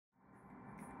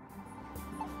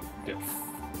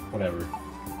Whatever.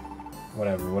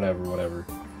 Whatever.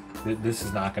 This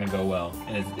is not gonna go well,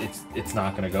 and it's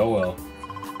not gonna go well.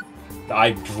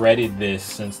 I dreaded this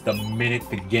since the minute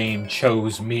the game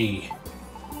chose me.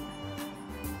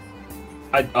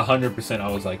 100%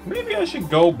 I was like, maybe I should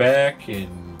go back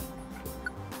and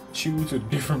choose a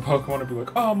different Pokemon and be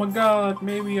like, oh my god,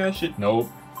 maybe I should. Nope.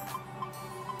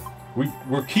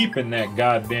 We're keeping that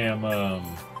goddamn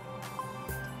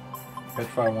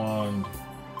Petrify Wand.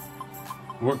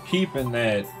 We're keeping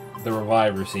the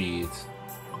Reviver Seeds.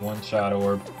 One-shot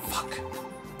orb. Fuck.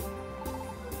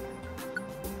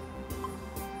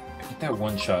 Get that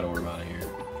one-shot orb out of here.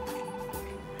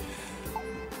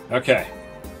 Okay.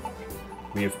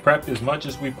 We have prepped as much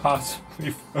as we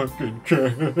possibly fucking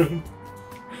can.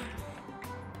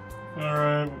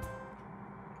 Alright.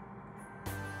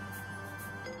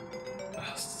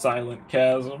 Silent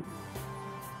Chasm.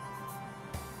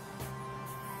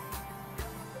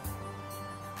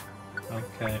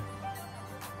 Okay.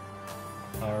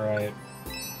 Alright.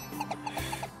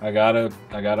 I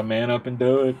gotta man up and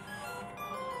do it.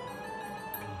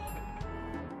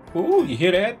 Ooh, you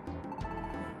hear that?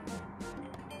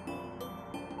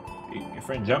 Your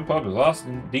friend Jump Up is lost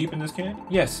deep in this can?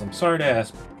 Yes, I'm sorry to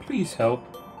ask, but please help.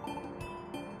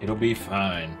 It'll be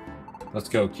fine. Let's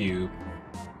go, Cube.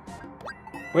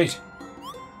 Wait.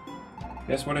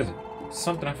 Guess what is it?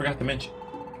 Something I forgot to mention.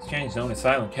 This canyon is known as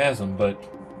Silent Chasm, but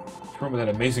remember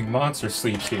that amazing monster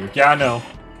sleeps here. Yeah, I know.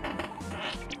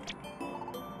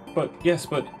 But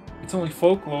it's only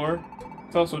folklore.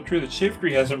 It's also true that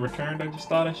Shiftry hasn't returned. I just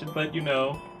thought I should let you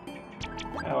know.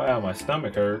 Ow, my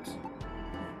stomach hurts.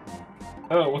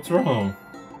 Oh, what's wrong?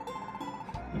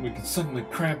 And we get suddenly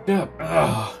cramped up.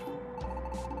 Ugh.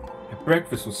 My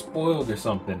breakfast was spoiled or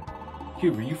something.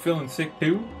 Cube, are you feeling sick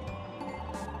too?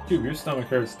 Cube, your stomach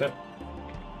hurts.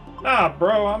 Nah,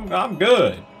 bro, I'm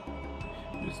good.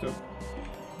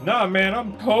 Nah, man,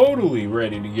 I'm totally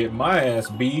ready to get my ass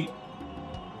beat.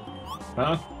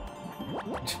 Huh?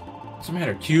 What's the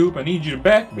matter, Cube? I need you to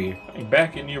back me. I ain't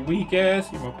backing your weak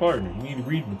ass. You're my partner. You need to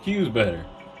read my cues better.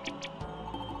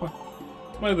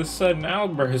 Why the sudden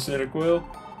outburst, Cyndaquil?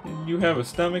 Did you have a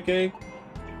stomach ache?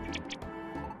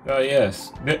 Oh,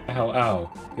 yes.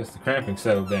 Ow. Guess the cramping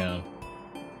settled down.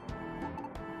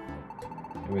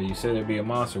 Anyway, you said there'd be a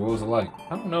monster. What was it like?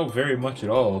 I don't know very much at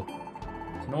all.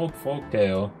 It's an old folk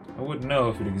tale. I wouldn't know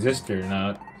if it existed or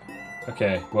not.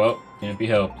 Okay, well, can't be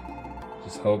helped.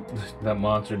 Just hope that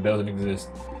monster doesn't exist.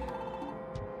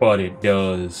 But it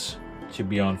does. It should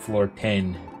be on floor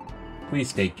 10.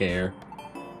 Please take care.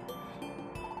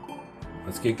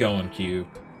 Let's get going, Cube.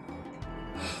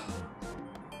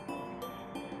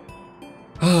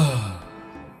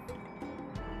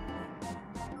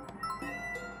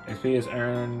 XP is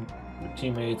earned with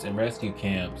teammates in rescue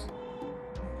camps.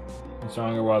 And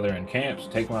stronger while they're in camps.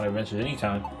 Take them on adventures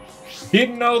anytime.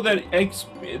 Didn't know that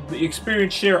the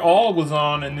experience share all was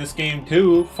on in this game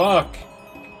too. Fuck.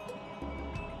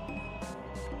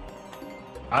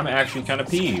 I'm actually kind of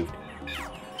peeved.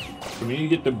 So we need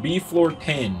to get the B floor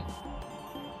 10.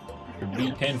 Or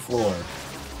B10 floor.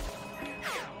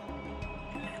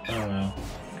 I don't know.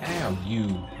 Ow,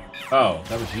 you. Oh,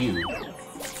 that was you.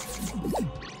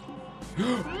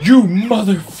 You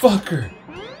motherfucker!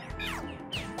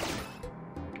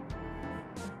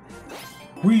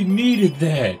 We needed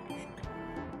that!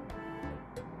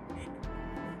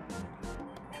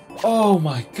 Oh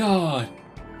my god!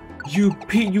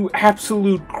 You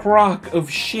absolute crock of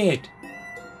shit!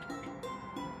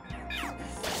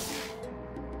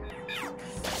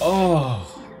 Oh!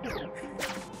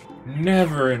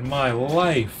 Never in my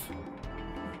life!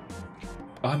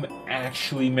 I'm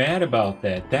actually mad about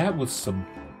that. That was some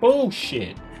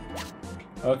bullshit!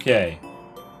 Okay.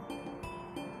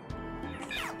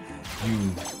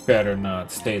 You better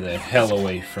not stay the hell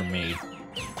away from me.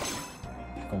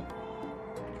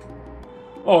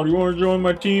 Oh, do you want to join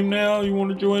my team now? You want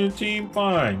to join the team?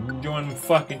 Fine. You join the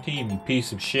fucking team, you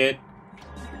piece of shit.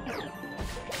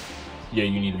 Yeah,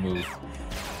 you need to move.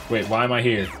 Wait, why am I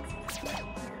here?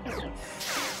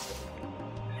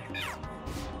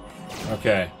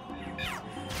 Okay.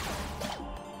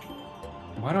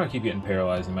 Why do I keep getting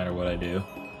paralyzed no matter what I do?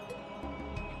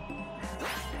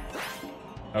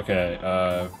 Okay,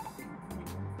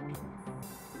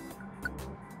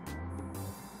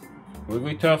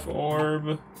 Wigglytuff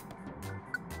Orb.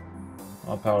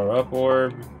 All Power Up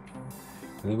Orb.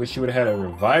 I really wish you would have had a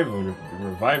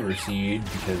Reviver Seed,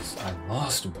 because I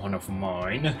lost one of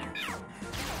mine.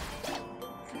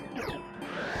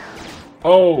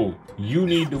 Oh! You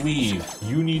need to leave.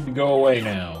 You need to go away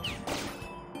now.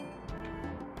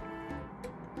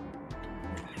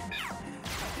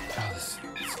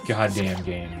 goddamn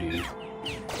game, dude.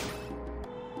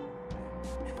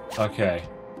 Okay.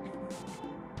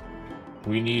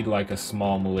 We need like a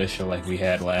small militia like we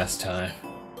had last time.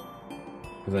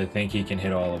 Because I think he can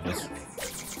hit all of us.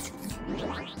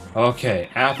 Okay,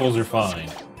 apples are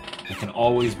fine. We can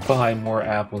always buy more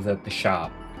apples at the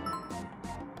shop.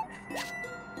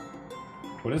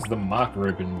 What does the mock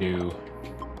ribbon do?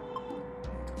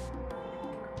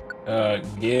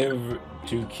 Give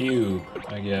to cube,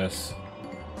 I guess.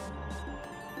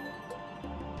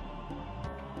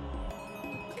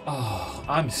 Oh,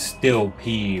 I'm still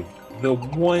peeved. The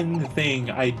one thing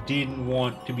I didn't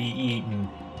want to be eaten,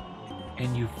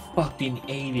 and you fucking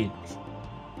ate it.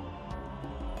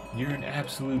 You're an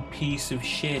absolute piece of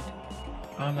shit.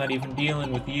 I'm not even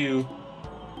dealing with you.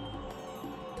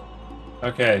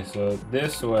 Okay, so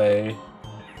this way...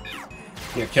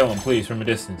 Yeah, kill him, please, from a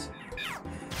distance.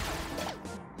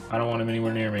 I don't want him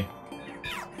anywhere near me.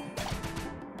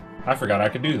 I forgot I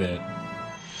could do that.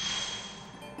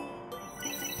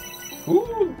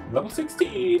 Ooh, level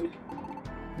 16!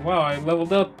 Wow, I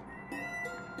leveled up.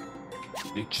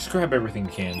 Just grab everything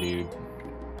you can, dude.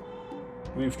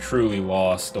 We've truly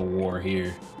lost a war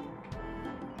here.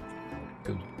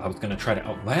 I was gonna try to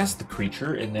outlast the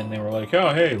creature, and then they were like,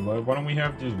 oh, hey, why don't we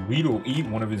have this Weedle eat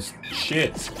one of his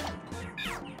shits?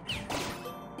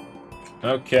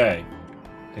 Okay.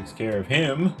 Takes care of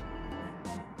him.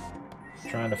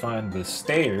 Trying to find the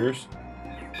stairs.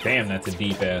 Damn, that's a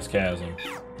deep-ass chasm.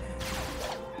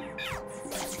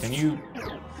 Can you...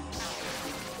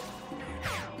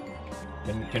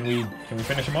 Can we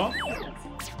finish him off?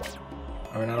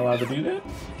 Are we not allowed to do that?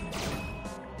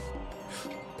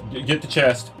 Get the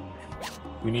chest.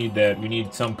 We need that. We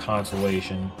need some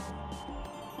consolation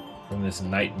from this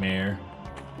nightmare.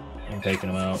 I'm taking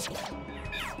him out.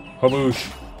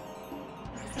 Haboosh.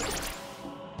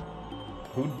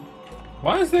 Who?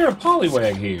 Why is there a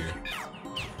Poliwag here?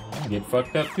 I'm gonna get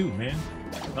fucked up too, man.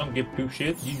 I don't give two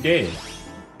shits. You dead.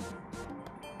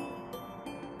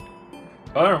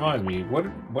 Oh, that reminds me.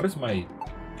 What does my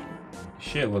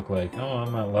shit look like? Oh,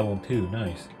 I'm at level 2.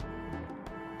 Nice.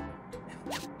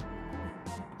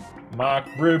 Mock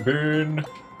ribbon,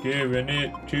 giving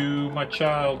it to my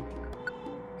child,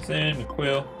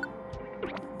 Cyndaquil.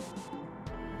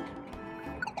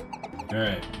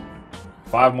 Alright,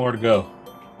 5 more to go.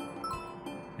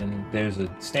 And there's a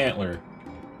Stantler.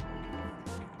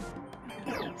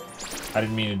 I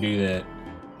didn't mean to do that.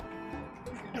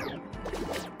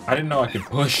 I didn't know I could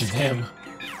push them.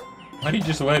 Why'd he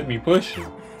just let me push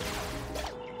him?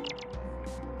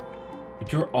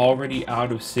 You're already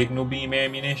out of signal beam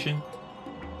ammunition?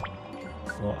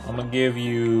 Well, I'm gonna give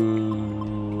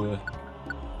you...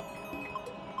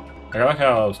 I like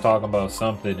how I was talking about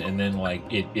something and then like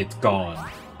it's gone.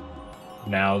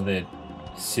 Now that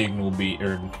signal beam,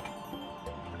 or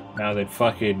now that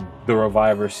fucking the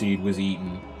reviver seed was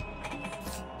eaten.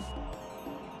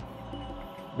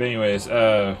 But anyways,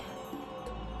 yeah,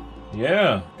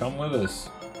 come with us.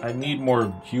 I need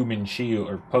more human shield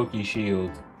or pokey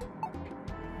shield.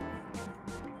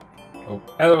 Oh,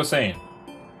 as I was saying,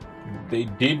 they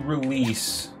did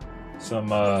release some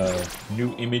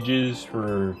new images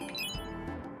for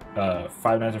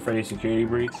Five Nights at Freddy's Security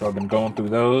Breach, so I've been going through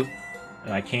those,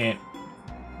 and I can't...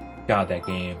 God, that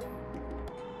game.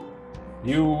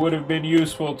 You would have been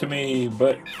useful to me,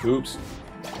 but... Oops.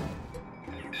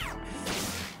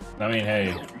 I mean,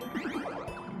 hey.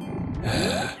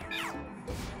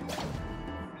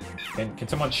 Can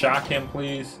someone shock him,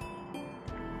 please?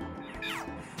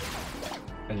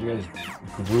 As you guys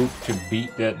group to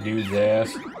beat that dude's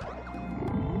ass.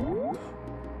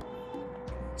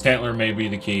 Stantler may be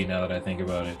the key now that I think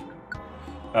about it.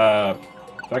 So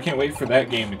I can't wait for that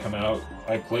game to come out.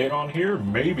 I play it on here?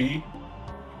 Maybe.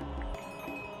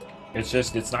 It's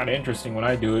just, it's not interesting when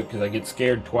I do it because I get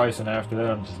scared twice, and after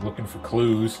that I'm just looking for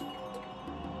clues.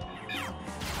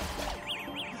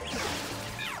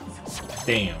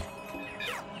 Damn.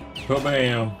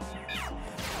 Bam.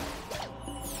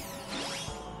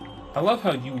 I love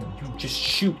how you just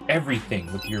shoot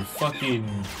everything with your fucking...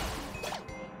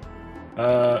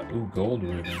 ooh, gold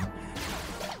ribbon.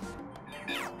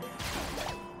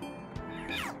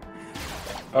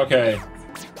 Okay.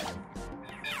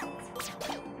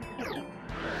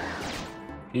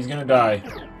 He's gonna die.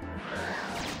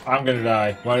 I'm gonna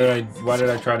die. Why did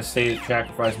I try to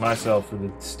sacrifice myself for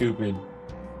the stupid...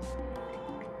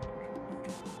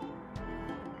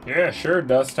 Yeah, sure,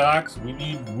 Dustox.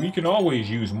 We can always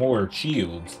use more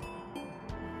shields.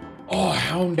 Oh,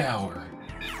 Houndour.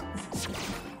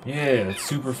 Yeah, that's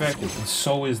super effective. And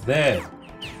so is that.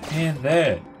 And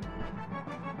that.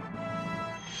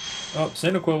 Oh,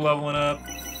 Cyndaquil leveling up.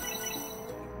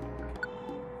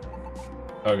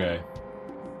 Okay.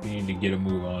 We need to get a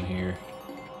move on here.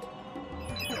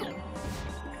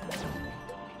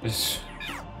 This...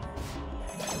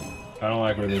 I don't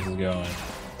like where this is going.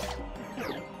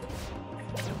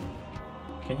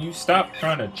 Can you stop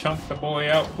trying to chunk the boy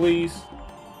out, please?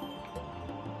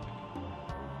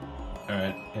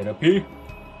 Alright, head up here.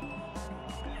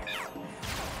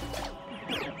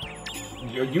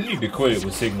 You need to quit it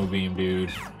with Signal Beam,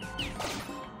 dude.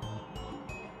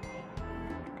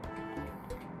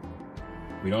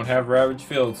 We don't have Ravage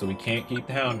Field, so we can't keep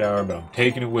the Houndour, but I'm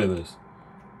taking it with us.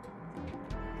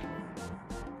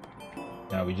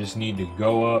 Now we just need to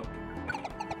go up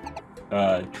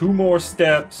 2 more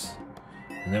steps,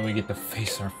 and then we get to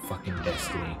face our fucking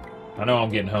destiny. I know I'm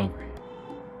getting hungry.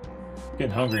 I'm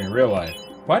getting hungry in real life.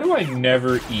 Why do I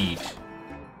never eat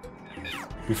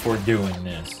before doing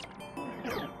this?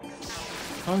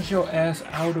 How's your ass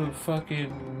out of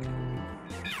fucking...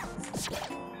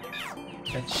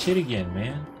 that shit again,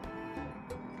 man?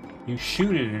 You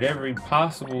shoot it at every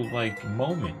possible, like,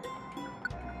 moment.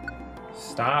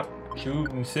 Stop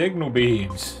shooting signal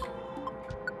beams.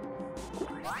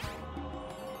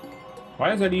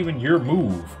 Why is that even your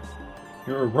move?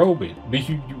 You're a robot.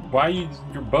 Why is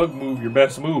your bug move your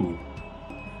best move?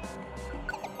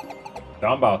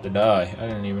 I'm about to die. I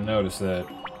didn't even notice that.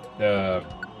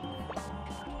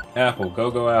 Apple.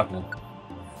 Go Apple.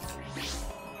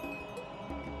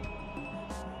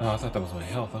 Oh, I thought that was my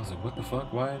health. I was like, what the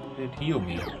fuck? Why did it heal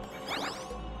me?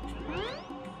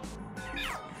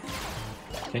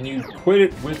 Can you quit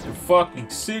it with the fucking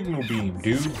signal beam,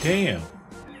 dude? Damn.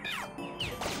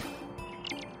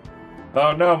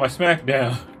 Oh no, my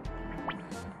smackdown.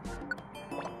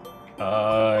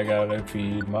 I gotta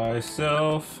feed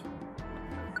myself.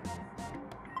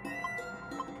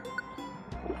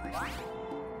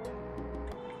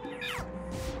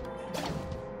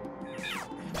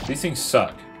 These things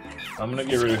suck. I'm gonna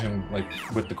get rid of him, like,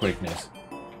 with the quickness.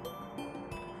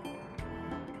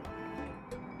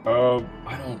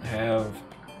 I don't have...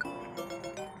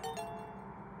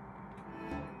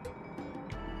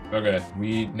 Okay,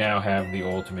 we now have the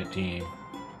ultimate team.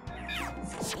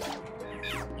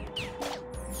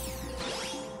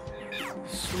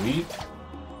 Sweet.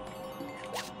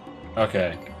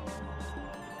 Okay.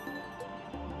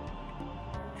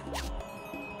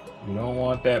 You don't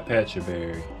want that Pecha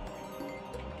Berry.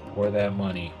 Or that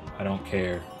money. I don't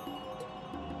care.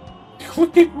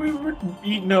 Look at, we were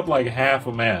eating up like half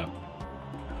a map.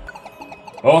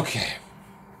 Okay.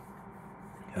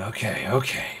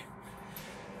 Okay.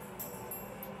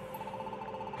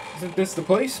 Isn't this the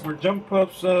place where Jump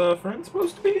Pup's friend's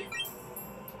supposed to be?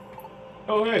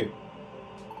 Oh, hey.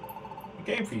 I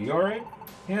came for you, alright?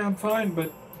 Yeah, I'm fine,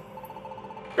 but...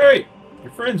 Great!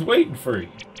 Your friend's waiting for you.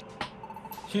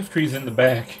 Shiftry's in the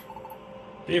back.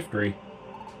 Shiftry.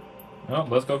 Oh,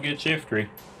 let's go get Shiftry.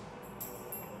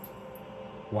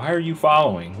 Why are you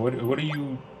following? What are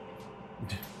you...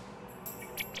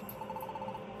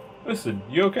 Listen,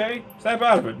 you okay? Snap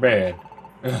out of it, bad.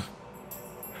 Ugh.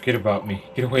 Forget about me.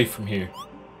 Get away from here.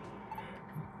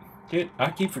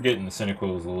 I keep forgetting the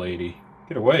Cyndaquil is a lady.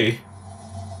 Get away.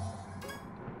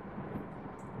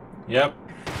 Yep.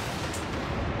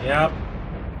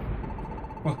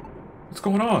 What's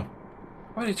going on?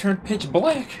 Why did it turn pitch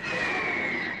black?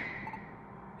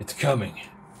 It's coming.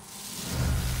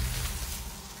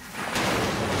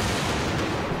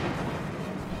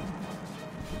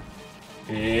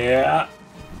 Yeah.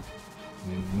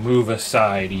 Move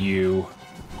aside, you.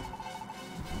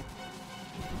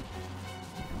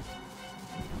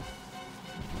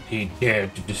 He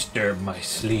dared to disturb my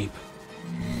sleep.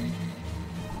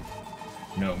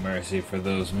 No mercy for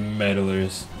those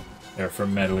meddlers. They're for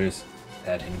meddlers.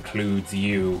 That includes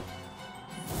you.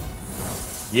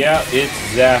 Yeah, it's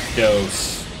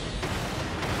Zapdos.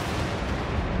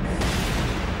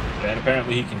 And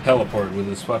apparently he can teleport with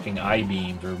his fucking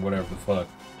I-beams or whatever the fuck.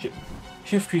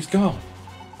 Shiftry's gone.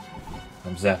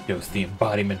 I'm Zapdos, the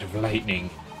embodiment of lightning.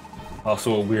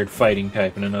 Also a weird fighting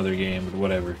type in another game, but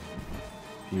whatever.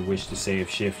 If you wish to save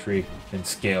Shiftry, then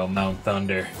scale Mount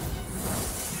Thunder.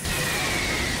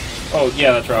 Oh,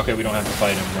 yeah, that's right. Okay, we don't have to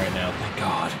fight him right now. Thank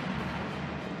God.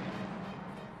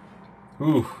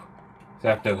 Ooh.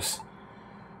 Zapdos.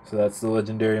 So that's the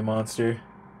legendary monster.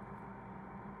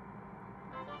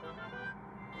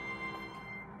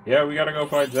 Yeah, we gotta go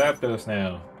fight Zapdos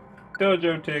now.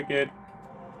 Dojo ticket.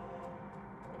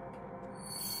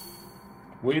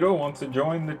 Weedle wants to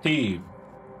join the team.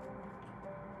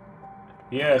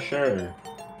 Yeah, sure.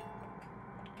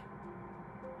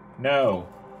 No.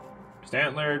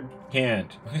 Stantler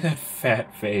can't. Look at that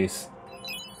fat face.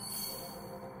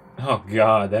 Oh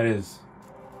god, that is...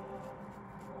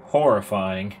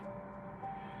 horrifying.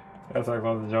 That's like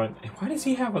one of the joints. Why does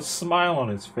he have a smile on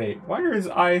his face? Why are his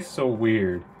eyes so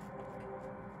weird?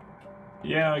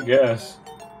 Yeah, I guess.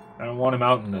 I don't want him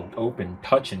out in the open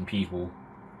touching people.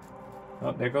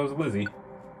 Oh, there goes Lizzie.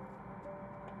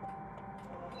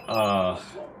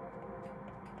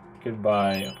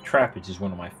 Goodbye. Trapage is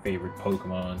one of my favorite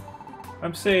Pokemon.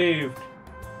 I'm saved.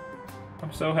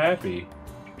 I'm so happy.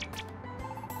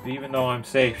 But even though I'm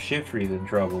safe, Shiftry's in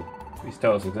trouble. Please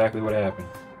tell us exactly what happened.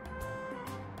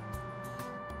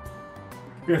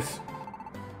 Yes.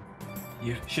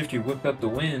 Shiftry whipped up the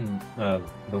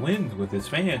winds with his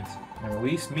fans and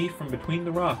released me from between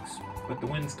the rocks. But the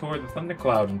winds tore the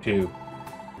thundercloud in two.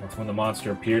 That's when the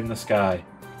monster appeared in the sky.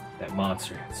 That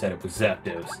monster said it was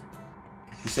Zapdos.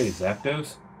 You say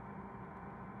Zapdos?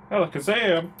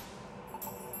 Alakazam!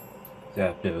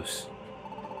 Zapdos is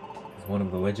one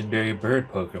of the legendary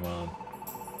bird Pokemon.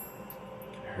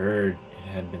 I heard it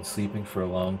had been sleeping for a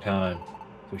long time.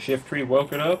 So Shiftry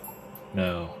woke it up?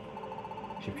 No.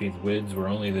 Shiftry's winds were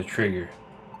only the trigger.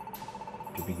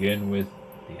 To begin with,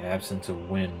 the absence of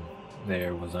wind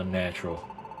there was unnatural.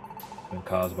 It's been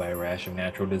caused by a rash of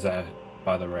natural disasters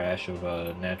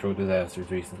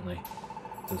recently.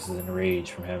 This is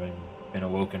enraged from having been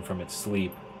awoken from its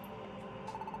sleep.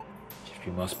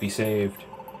 Shiftry must be saved.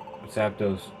 But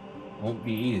Zapdos won't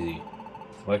be easy.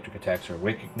 Its electric attacks are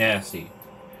wicked nasty.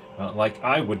 Not like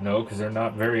I would know, because they're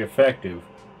not very effective.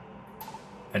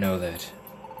 I know that.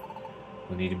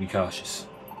 We need to be cautious.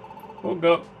 We'll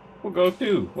go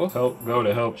too. We'll go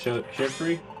to help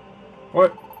Shiftry.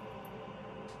 What?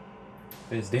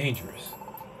 It's dangerous.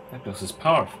 Zapdos is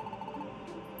powerful.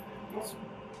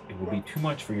 It will be too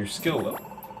much for your skill level.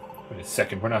 Wait a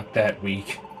second, we're not that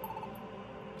weak.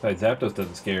 Besides, Zapdos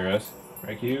doesn't scare us.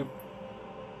 Right, Cube?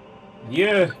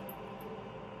 Yeah!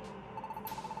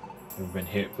 You've been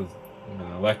hit with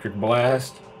an electric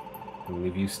blast. It'll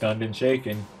leave you stunned and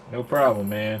shaken. No problem,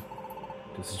 man.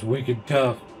 This is wicked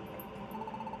tough.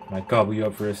 Might gobble you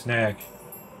up for a snack.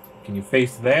 Can you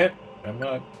face that? I'm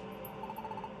not.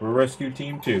 We're a rescue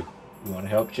team too. We want to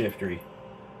help Shiftry.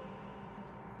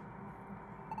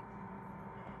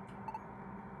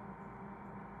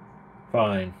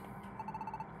 Fine.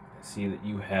 I see that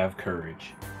you have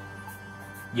courage.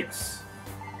 Yes.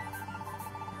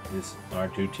 Our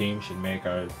two teams should make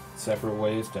our separate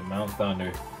ways to Mount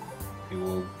Thunder. We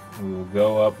will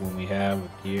go up when we have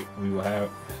we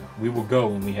will go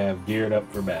when we have geared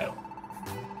up for battle.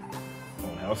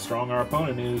 Knowing how strong our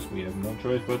opponent is, we have no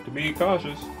choice but to be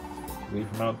cautious. Leave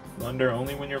from Mount Thunder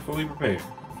only when you're fully prepared.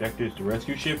 Objective is to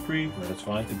rescue Shiftry. Let us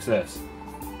find success.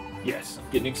 Yes,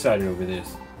 I'm getting excited over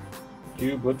this.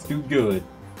 Cube, let's do good.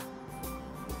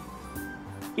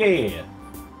 Yeah.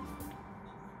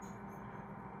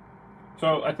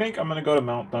 So I think I'm gonna go to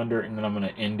Mount Thunder and then I'm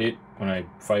gonna end it when I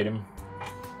fight him.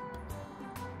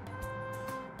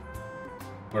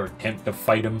 Or attempt to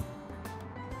fight him.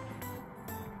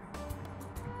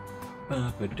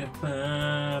 Oh,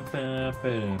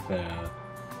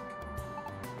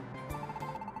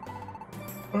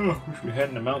 wish we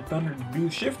heading to Mount Thunder to do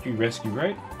Shiftry rescue,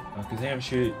 right? Alakazam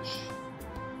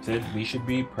said we should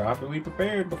be properly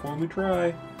prepared before we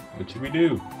try. What should we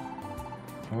do?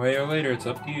 One way or later, it's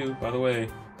up to you. By the way,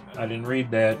 I didn't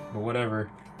read that, but whatever.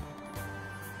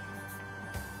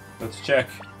 Let's check.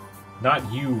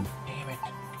 Not you. Damn it.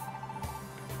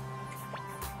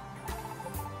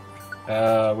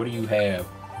 What do you have?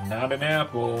 Not an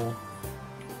apple.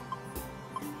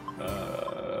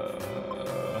 No,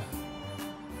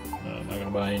 I'm not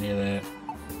gonna buy any of that.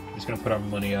 I'm just gonna put our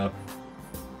money up.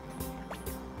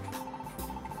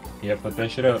 Yeah, put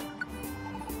that shit up.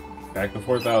 Back to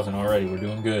 4,000 already. We're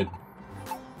doing good.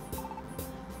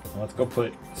 Now let's go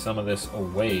put some of this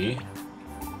away.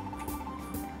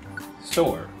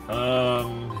 Store.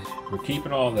 We're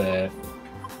keeping all that.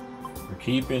 We're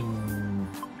keeping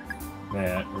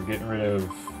that. We're getting rid of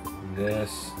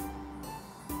this.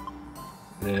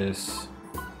 This.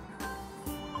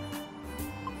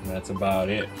 That's about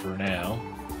it for now.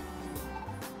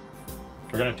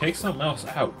 We're gonna take something else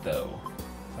out though.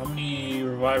 How many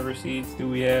reviver seeds do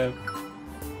we have?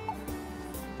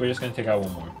 We're just gonna take out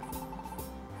one more.